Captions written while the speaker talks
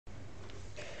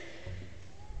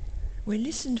We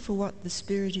listened for what the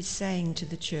Spirit is saying to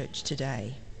the church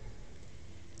today.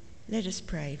 Let us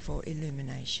pray for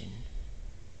illumination.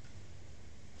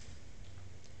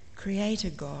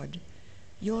 Creator God,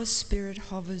 your Spirit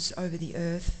hovers over the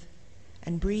earth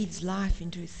and breathes life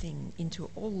into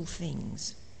all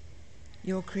things.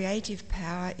 Your creative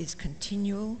power is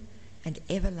continual and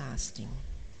everlasting.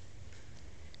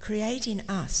 Create in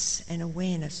us an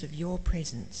awareness of your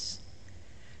presence.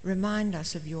 Remind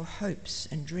us of your hopes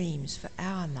and dreams for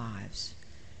our lives.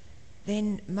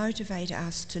 Then motivate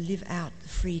us to live out the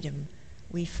freedom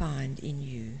we find in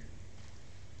you.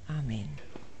 Amen.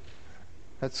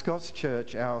 At Scots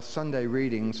Church, our Sunday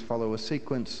readings follow a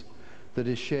sequence that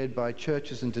is shared by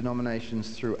churches and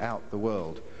denominations throughout the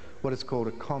world, what is called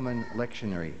a common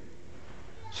lectionary.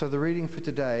 So the reading for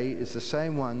today is the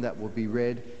same one that will be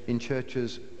read in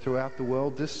churches throughout the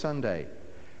world this Sunday,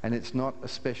 and it's not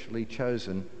especially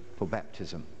chosen for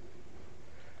baptism.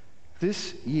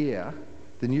 This year,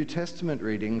 the New Testament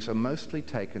readings are mostly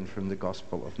taken from the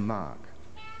Gospel of Mark.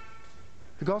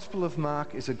 The Gospel of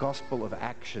Mark is a gospel of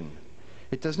action.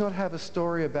 It does not have a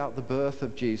story about the birth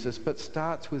of Jesus, but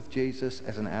starts with Jesus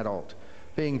as an adult,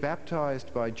 being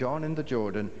baptized by John in the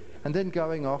Jordan, and then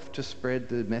going off to spread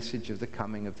the message of the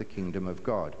coming of the kingdom of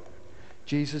God.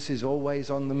 Jesus is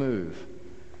always on the move.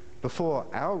 Before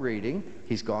our reading,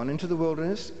 he's gone into the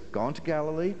wilderness, gone to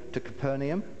Galilee, to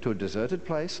Capernaum, to a deserted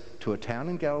place, to a town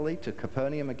in Galilee, to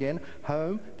Capernaum again,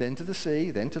 home, then to the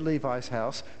sea, then to Levi's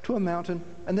house, to a mountain,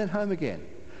 and then home again.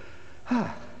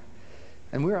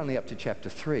 And we're only up to chapter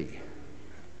 3.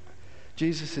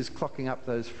 Jesus is clocking up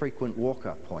those frequent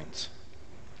walker points.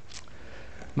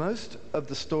 Most of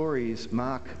the stories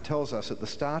Mark tells us at the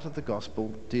start of the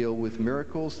Gospel deal with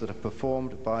miracles that are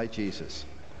performed by Jesus.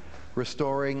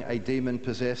 Restoring a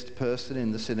demon-possessed person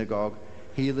in the synagogue,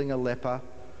 healing a leper,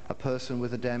 a person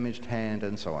with a damaged hand,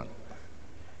 and so on.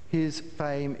 His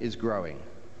fame is growing.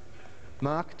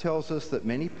 Mark tells us that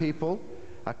many people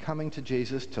are coming to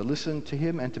Jesus to listen to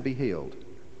him and to be healed.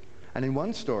 And in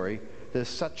one story, there's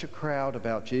such a crowd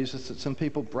about Jesus that some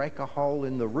people break a hole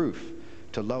in the roof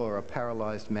to lower a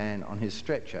paralyzed man on his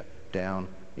stretcher down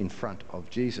in front of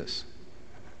Jesus.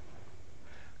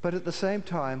 But at the same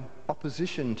time,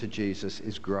 opposition to Jesus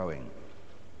is growing.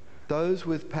 Those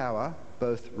with power,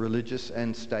 both religious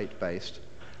and state-based,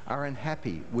 are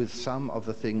unhappy with some of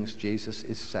the things Jesus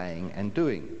is saying and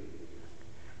doing.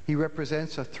 He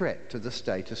represents a threat to the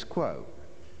status quo.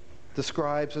 The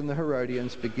scribes and the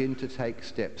Herodians begin to take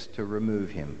steps to remove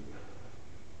him.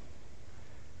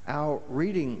 Our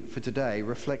reading for today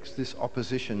reflects this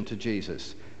opposition to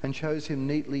Jesus and shows him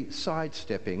neatly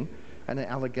sidestepping an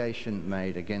allegation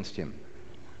made against him.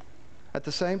 At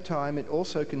the same time, it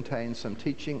also contains some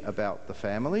teaching about the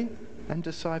family and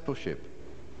discipleship.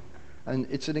 And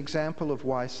it's an example of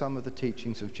why some of the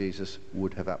teachings of Jesus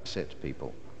would have upset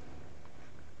people.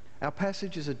 Our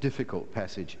passage is a difficult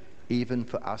passage, even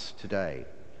for us today.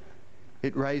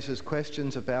 It raises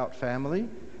questions about family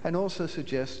and also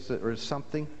suggests that there is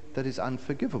something that is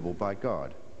unforgivable by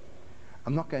God.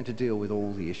 I'm not going to deal with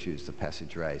all the issues the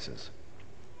passage raises.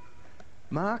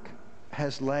 Mark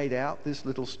has laid out this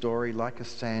little story like a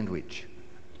sandwich.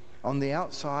 On the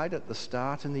outside, at the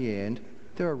start and the end,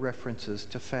 there are references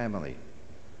to family.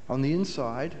 On the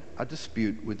inside, a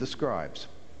dispute with the scribes.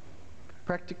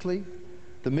 Practically,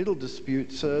 the middle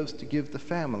dispute serves to give the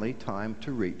family time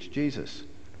to reach Jesus.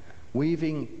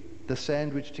 Weaving the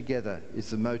sandwich together is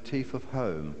the motif of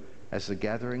home as the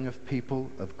gathering of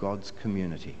people of God's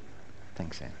community.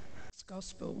 Thanks, Anne.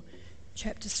 Gospel,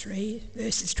 chapter 3,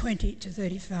 verses 20 to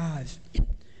 35.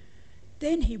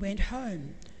 Then he went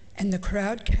home, and the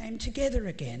crowd came together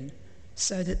again,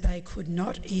 so that they could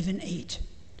not even eat.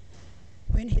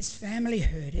 When his family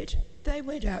heard it, they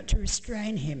went out to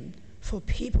restrain him, for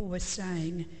people were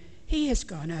saying, "He has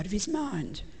gone out of his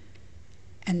mind."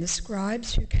 And the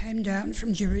scribes who came down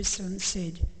from Jerusalem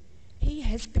said, "He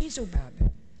has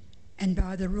Beelzebub, and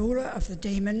by the ruler of the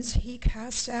demons he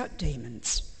casts out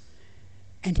demons."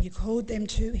 And he called them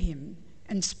to him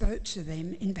and spoke to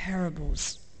them in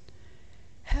parables.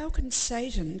 "How can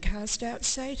Satan cast out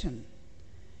Satan?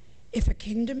 If a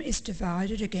kingdom is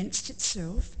divided against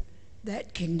itself,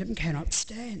 that kingdom cannot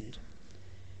stand.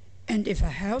 And if a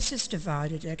house is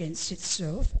divided against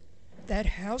itself, that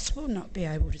house will not be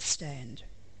able to stand.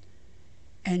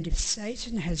 And if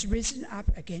Satan has risen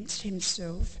up against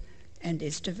himself and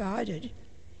is divided,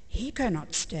 he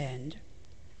cannot stand,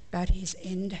 but his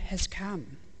end has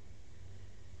come.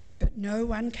 But no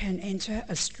one can enter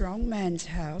a strong man's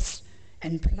house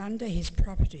and plunder his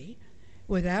property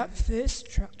without first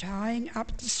tying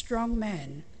up the strong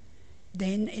man.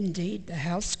 Then indeed the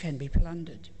house can be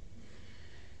plundered.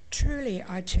 Truly,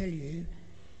 I tell you,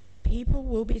 people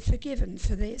will be forgiven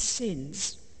for their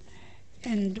sins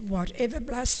and whatever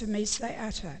blasphemies they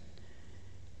utter.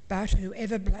 But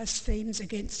whoever blasphemes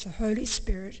against the Holy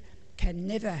Spirit can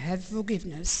never have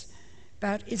forgiveness,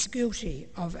 but is guilty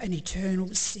of an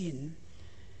eternal sin.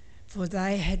 For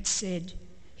they had said,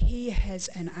 he has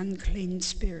an unclean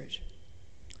spirit.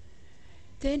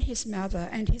 Then his mother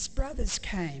and his brothers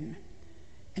came,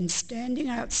 and standing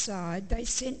outside they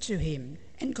sent to him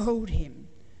and called him.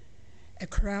 A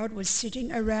crowd was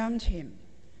sitting around him,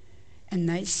 and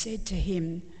they said to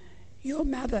him, your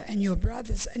mother and your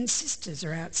brothers and sisters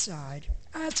are outside,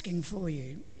 asking for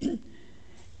you.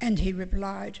 And he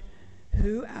replied,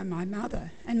 who are my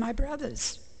mother and my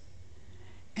brothers?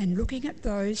 And looking at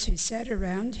those who sat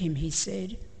around him, he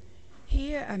said,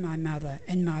 here are my mother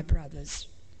and my brothers.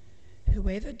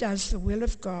 Whoever does the will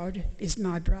of God is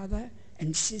my brother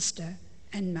and sister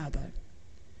and mother.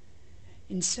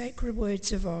 In sacred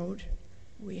words of old,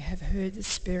 we have heard the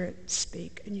Spirit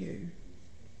speak anew.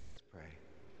 Let's pray.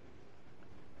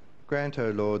 Grant,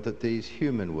 O Lord, that these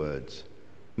human words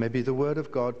may be the word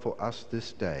of God for us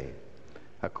this day,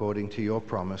 according to your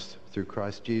promise through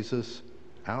Christ Jesus,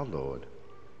 our Lord.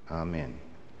 Amen.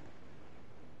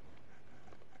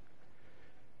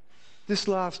 This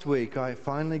last week, I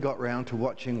finally got round to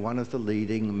watching one of the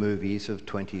leading movies of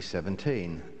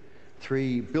 2017,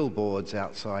 3 Billboards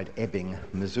Outside Ebbing,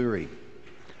 Missouri.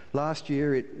 Last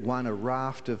year, it won a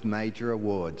raft of major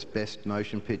awards, Best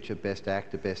Motion Picture, Best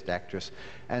Actor, Best Actress,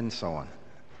 and so on.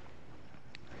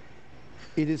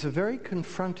 It is a very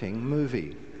confronting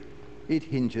movie. It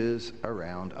hinges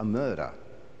around a murder.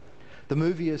 The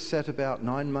movie is set about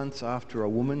 9 months after a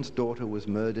woman's daughter was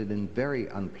murdered in very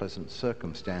unpleasant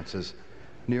circumstances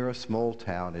near a small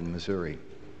town in Missouri.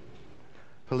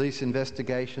 Police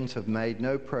investigations have made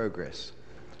no progress.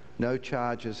 No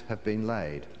charges have been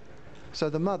laid. So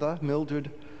the mother, Mildred,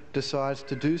 decides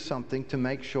to do something to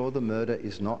make sure the murder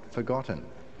is not forgotten.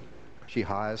 She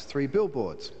hires 3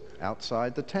 billboards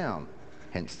outside the town,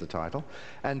 hence the title,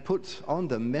 and puts on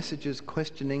them messages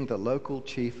questioning the local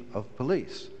chief of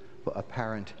police for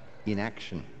apparent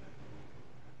inaction.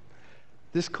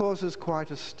 This causes quite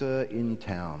a stir in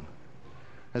town.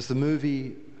 As the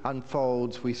movie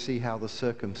unfolds, we see how the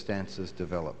circumstances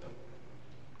develop.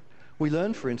 We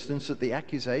learn, for instance, that the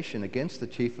accusation against the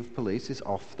chief of police is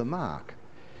off the mark.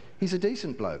 He's a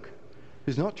decent bloke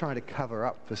who's not trying to cover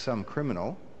up for some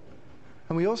criminal.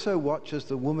 And we also watch as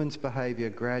the woman's behaviour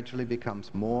gradually becomes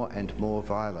more and more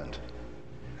violent.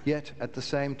 Yet, at the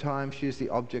same time, she is the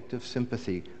object of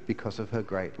sympathy because of her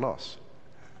great loss.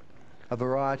 A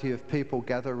variety of people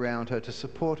gather around her to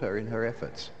support her in her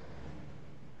efforts.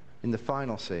 In the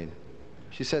final scene,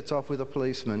 she sets off with a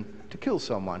policeman to kill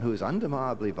someone who is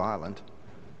undeniably violent,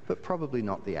 but probably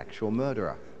not the actual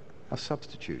murderer, a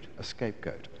substitute, a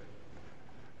scapegoat.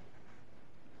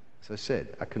 As I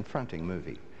said, a confronting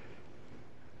movie.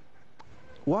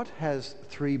 What has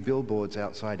 3 Billboards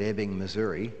Outside Ebbing,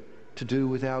 Missouri, to do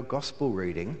with our gospel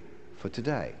reading for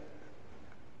today?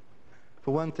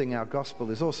 For one thing, our gospel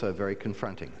is also very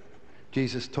confronting.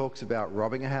 Jesus talks about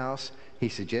robbing a house. He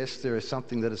suggests there is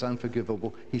something that is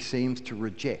unforgivable. He seems to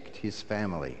reject his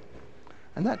family.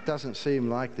 And that doesn't seem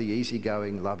like the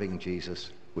easygoing, loving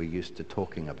Jesus we're used to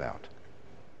talking about.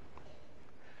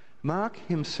 Mark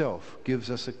himself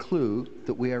gives us a clue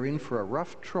that we are in for a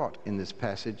rough trot in this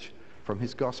passage from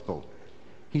his gospel.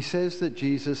 He says that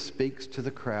Jesus speaks to the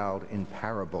crowd in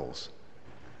parables.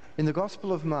 In the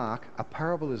Gospel of Mark, a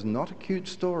parable is not a cute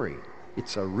story.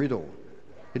 It's a riddle.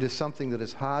 It is something that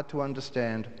is hard to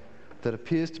understand, that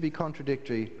appears to be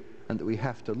contradictory, and that we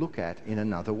have to look at in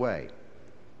another way.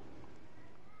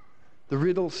 The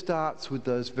riddle starts with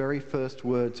those very first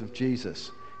words of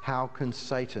Jesus. How can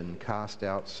Satan cast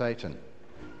out Satan?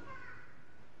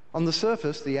 On the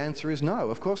surface, the answer is no,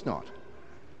 of course not.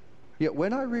 Yet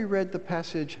when I reread the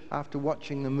passage after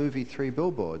watching the movie 3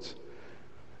 Billboards,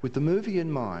 with the movie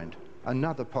in mind,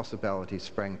 another possibility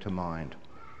sprang to mind.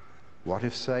 What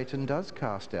if Satan does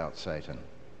cast out Satan?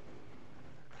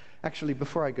 Actually,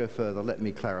 before I go further, let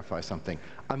me clarify something.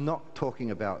 I'm not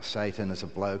talking about Satan as a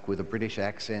bloke with a British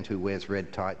accent who wears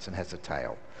red tights and has a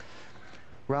tail.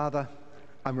 Rather,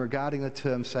 I'm regarding the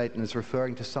term Satan as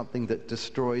referring to something that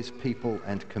destroys people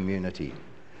and community.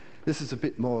 This is a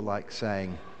bit more like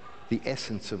saying the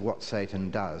essence of what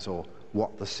Satan does, or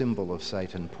what the symbol of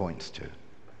Satan points to.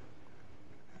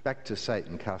 Back to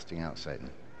Satan casting out Satan.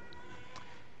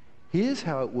 Here's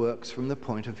how it works from the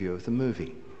point of view of the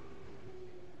movie.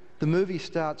 The movie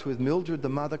starts with Mildred, the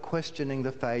mother, questioning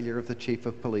the failure of the chief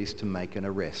of police to make an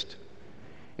arrest.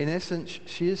 In essence,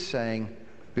 she is saying,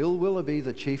 Bill Willoughby,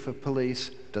 the chief of police,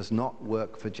 does not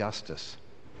work for justice.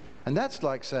 And that's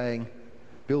like saying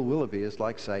Bill Willoughby is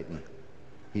like Satan.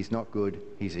 He's not good,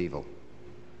 he's evil.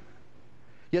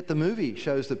 Yet the movie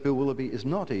shows that Bill Willoughby is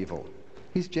not evil.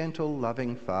 He's gentle,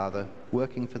 loving father,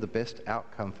 working for the best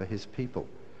outcome for his people.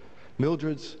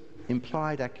 Mildred's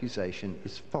implied accusation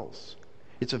is false.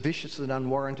 It's a vicious and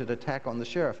unwarranted attack on the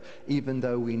sheriff, even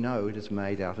though we know it is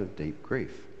made out of deep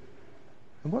grief.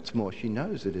 And what's more, she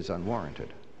knows it is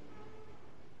unwarranted.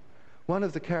 One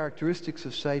of the characteristics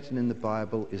of Satan in the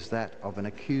Bible is that of an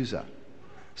accuser.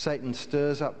 Satan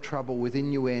stirs up trouble with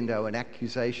innuendo and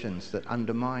accusations that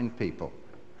undermine people.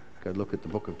 Go look at the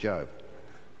book of Job.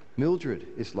 Mildred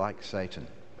is like Satan.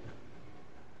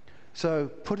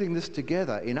 So, putting this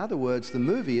together, in other words, the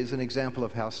movie is an example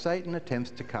of how Satan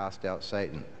attempts to cast out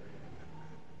Satan.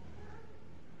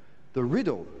 The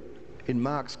riddle in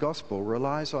Mark's Gospel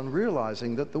relies on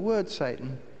realizing that the word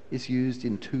Satan is used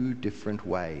in two different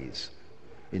ways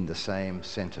in the same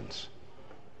sentence.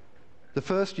 The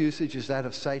first usage is that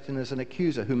of Satan as an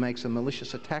accuser who makes a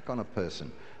malicious attack on a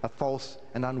person, a false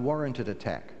and unwarranted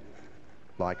attack,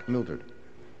 like Mildred.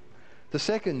 The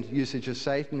second usage of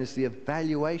Satan is the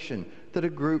evaluation that a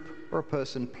group or a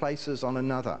person places on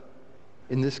another.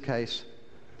 In this case,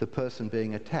 the person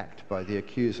being attacked by the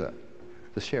accuser,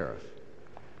 the sheriff.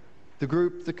 The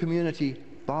group, the community,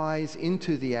 buys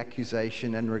into the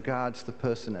accusation and regards the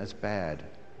person as bad,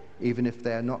 even if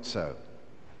they are not so.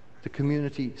 The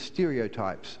community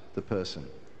stereotypes the person.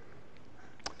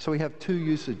 So we have two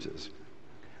usages.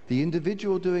 The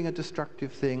individual doing a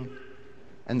destructive thing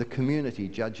and the community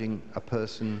judging a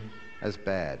person as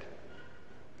bad.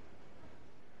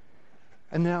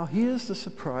 And now here's the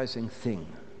surprising thing.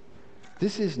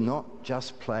 This is not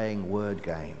just playing word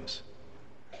games.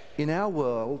 In our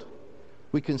world,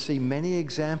 we can see many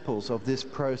examples of this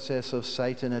process of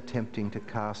Satan attempting to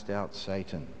cast out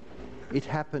Satan. It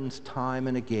happens time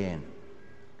and again.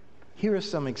 Here are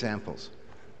some examples.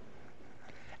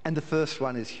 And the first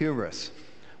one is humorous.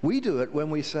 We do it when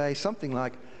we say something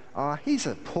like, he's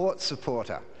a Port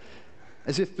supporter,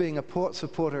 as if being a Port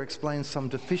supporter explains some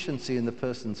deficiency in the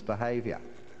person's behaviour.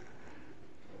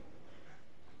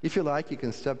 If you like, you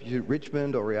can substitute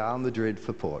Richmond or Real Madrid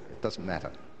for Port. It doesn't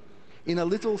matter. In a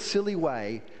little silly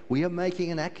way, we are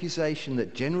making an accusation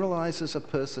that generalises a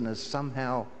person as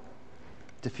somehow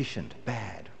deficient,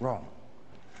 bad, wrong.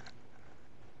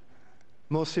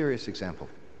 More serious example.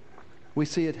 We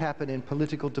see it happen in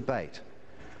political debate,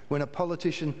 when a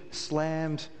politician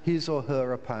slams his or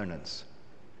her opponents.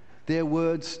 Their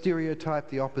words stereotype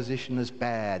the opposition as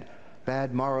bad,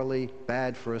 bad morally,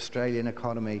 bad for Australian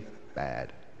economy,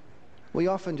 bad. We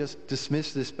often just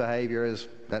dismiss this behaviour as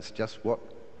that's just what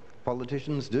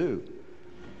politicians do.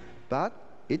 But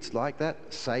it's like that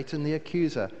Satan the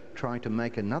accuser trying to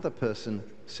make another person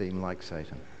seem like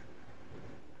Satan.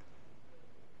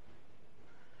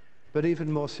 But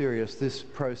even more serious, this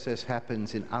process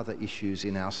happens in other issues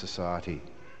in our society.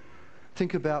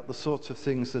 Think about the sorts of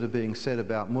things that are being said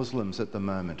about Muslims at the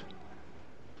moment.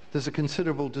 There's a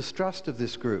considerable distrust of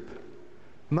this group.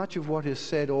 Much of what is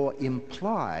said or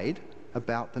implied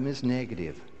about them is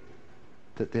negative,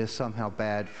 that they're somehow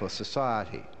bad for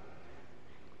society.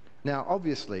 Now,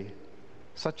 obviously,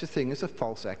 such a thing is a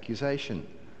false accusation.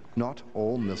 Not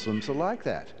all Muslims are like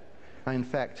that. In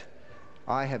fact,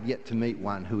 I have yet to meet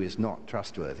one who is not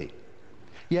trustworthy.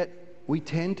 Yet, we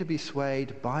tend to be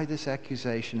swayed by this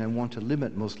accusation and want to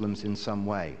limit Muslims in some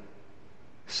way.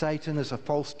 Satan is a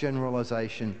false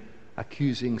generalization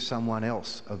accusing someone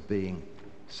else of being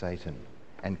Satan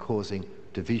and causing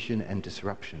division and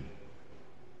disruption.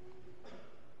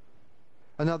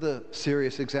 Another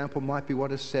serious example might be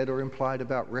what is said or implied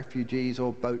about refugees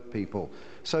or boat people,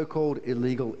 so-called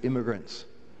illegal immigrants,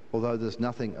 although there's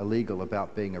nothing illegal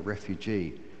about being a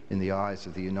refugee in the eyes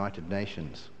of the United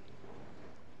Nations.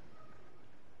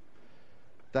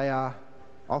 They are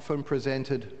often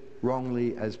presented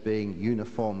wrongly as being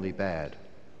uniformly bad.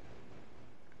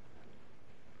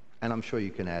 And I'm sure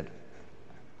you can add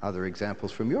other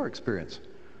examples from your experience,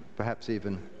 perhaps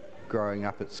even growing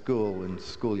up at school and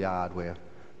schoolyard where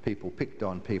people picked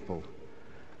on people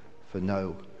for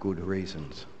no good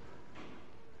reasons.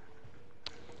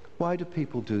 Why do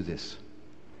people do this?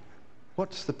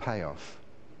 What's the payoff?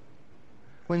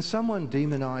 When someone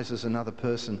demonizes another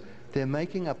person, they're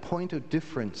making a point of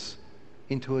difference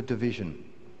into a division.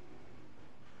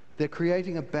 They're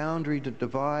creating a boundary that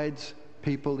divides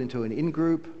people into an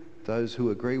in-group, those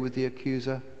who agree with the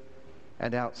accuser,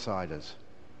 and outsiders.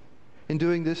 In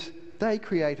doing this, they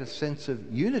create a sense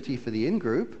of unity for the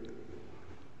in-group.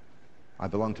 I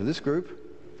belong to this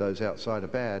group, those outside are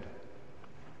bad.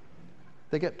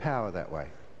 They get power that way.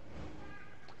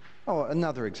 Oh,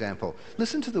 another example.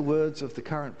 Listen to the words of the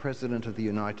current President of the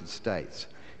United States.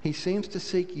 He seems to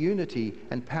seek unity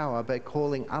and power by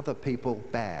calling other people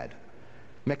bad.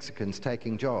 Mexicans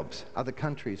taking jobs, other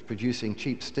countries producing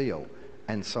cheap steel,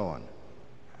 and so on.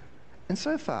 And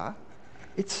so far,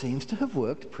 it seems to have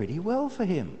worked pretty well for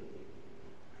him.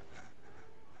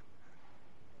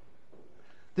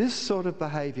 This sort of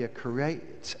behaviour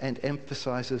creates and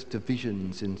emphasises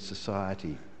divisions in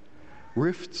society.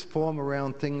 Rifts form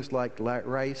around things like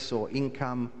race or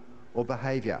income or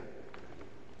behaviour.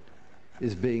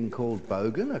 Is being called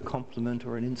bogan a compliment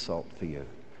or an insult for you?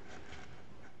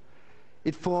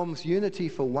 It forms unity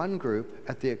for one group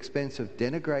at the expense of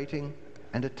denigrating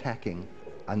and attacking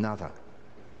another.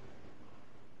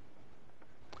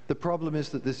 The problem is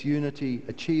that this unity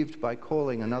achieved by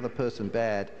calling another person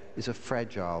bad is a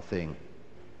fragile thing.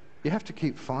 You have to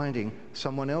keep finding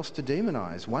someone else to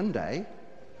demonize. One day,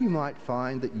 you might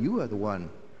find that you are the one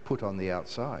put on the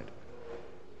outside.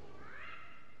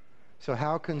 So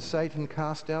how can Satan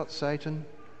cast out Satan?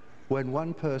 When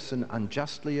one person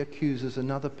unjustly accuses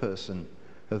another person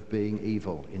of being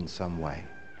evil in some way.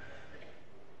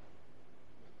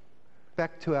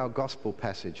 Back to our gospel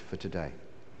passage for today.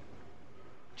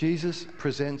 Jesus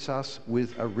presents us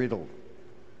with a riddle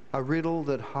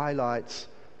that highlights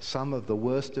some of the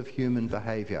worst of human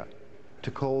behaviour,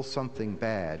 to call something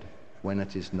bad when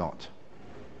it is not.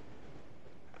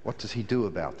 What does he do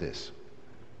about this?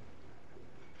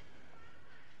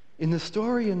 In the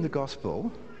story in the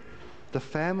Gospel, the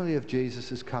family of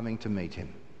Jesus is coming to meet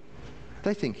him.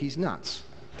 They think he's nuts.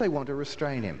 They want to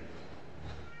restrain him.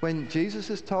 When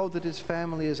Jesus is told that his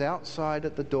family is outside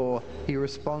at the door, he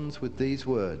responds with these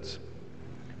words,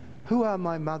 "Who are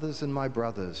my mothers and my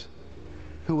brothers?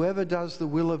 Whoever does the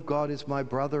will of God is my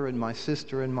brother and my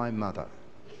sister and my mother."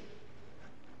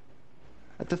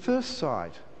 At the first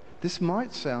sight, this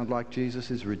might sound like Jesus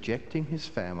is rejecting his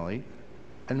family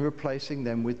and replacing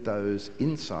them with those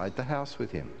inside the house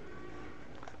with him.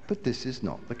 But this is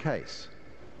not the case.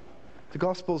 The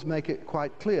Gospels make it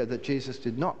quite clear that Jesus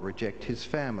did not reject his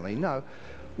family. No,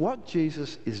 what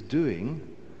Jesus is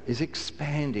doing is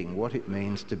expanding what it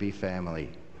means to be family.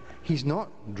 He's not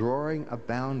drawing a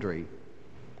boundary,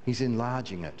 he's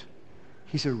enlarging it.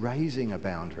 He's erasing a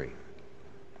boundary.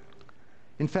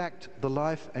 In fact, the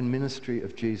life and ministry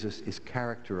of Jesus is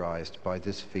characterized by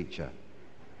this feature.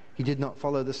 He did not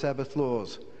follow the Sabbath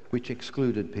laws, which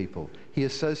excluded people. He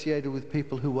associated with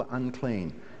people who were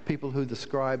unclean, people who the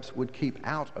scribes would keep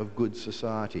out of good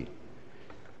society.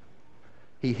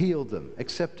 He healed them,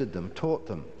 accepted them, taught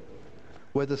them.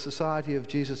 Where the society of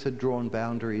Jesus had drawn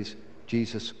boundaries,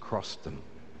 Jesus crossed them.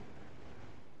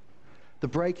 The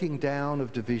breaking down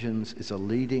of divisions is a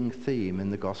leading theme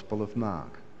in the Gospel of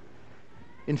Mark.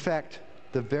 In fact,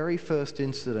 the very first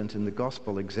incident in the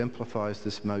Gospel exemplifies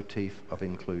this motif of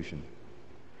inclusion.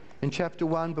 In chapter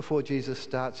 1, before Jesus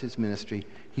starts his ministry,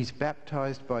 he's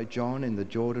baptized by John in the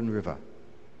Jordan River.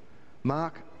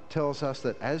 Mark tells us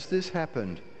that as this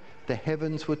happened, the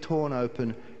heavens were torn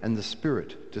open and the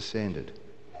Spirit descended.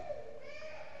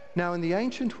 Now, in the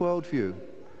ancient worldview,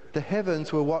 the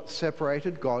heavens were what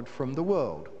separated God from the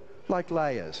world, like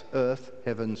layers: earth,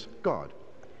 heavens, God.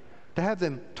 To have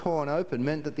them torn open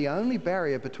meant that the only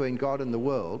barrier between God and the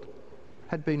world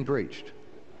had been breached.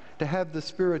 To have the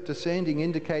Spirit descending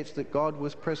indicates that God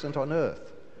was present on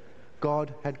earth.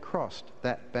 God had crossed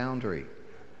that boundary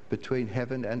between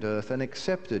heaven and earth and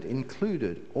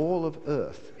included all of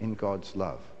earth in God's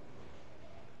love.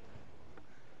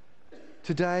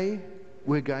 Today,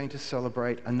 we're going to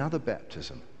celebrate another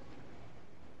baptism.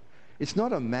 It's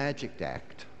not a magic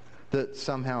act that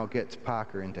somehow gets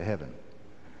Parker into heaven.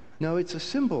 No, it's a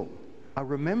symbol, a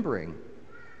remembering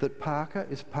that Parker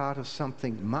is part of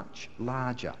something much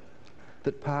larger,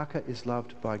 that Parker is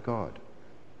loved by God.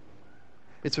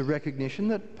 It's a recognition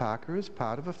that Parker is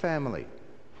part of a family,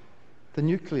 the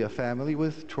nuclear family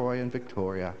with Troy and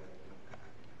Victoria,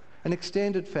 an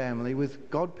extended family with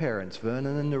godparents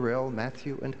Vernon and Narelle,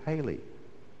 Matthew and Haley,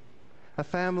 a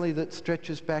family that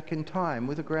stretches back in time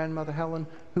with a grandmother Helen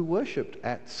who worshipped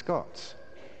at Scots,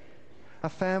 a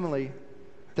family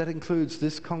that includes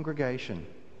this congregation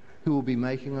who will be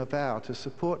making a vow to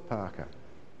support Parker.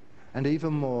 And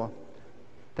even more,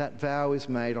 that vow is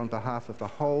made on behalf of the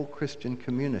whole Christian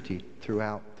community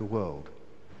throughout the world,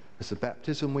 as the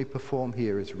baptism we perform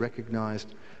here is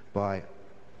recognised by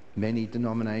many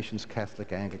denominations,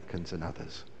 Catholic, Anglicans and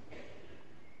others.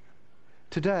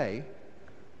 Today,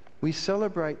 we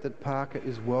celebrate that Parker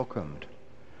is welcomed,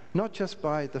 not just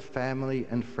by the family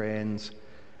and friends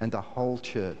and the whole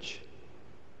church,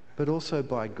 but also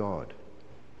by God.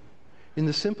 In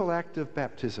the simple act of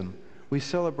baptism, we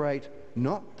celebrate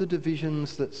not the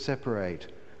divisions that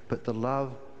separate, but the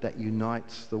love that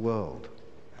unites the world,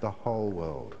 the whole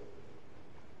world.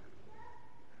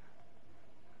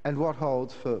 And what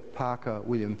holds for Parker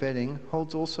William Venning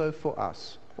holds also for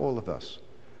us, all of us.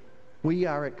 We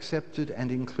are accepted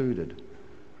and included,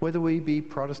 whether we be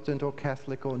Protestant or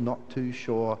Catholic or not too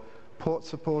sure, Port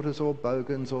supporters or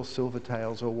Bogans or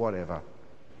Silvertails or whatever.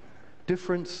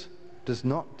 Difference does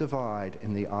not divide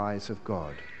in the eyes of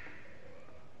God.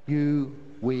 You,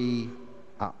 we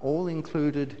are all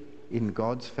included in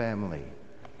God's family,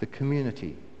 the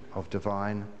community of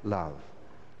divine love.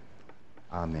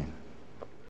 Amen.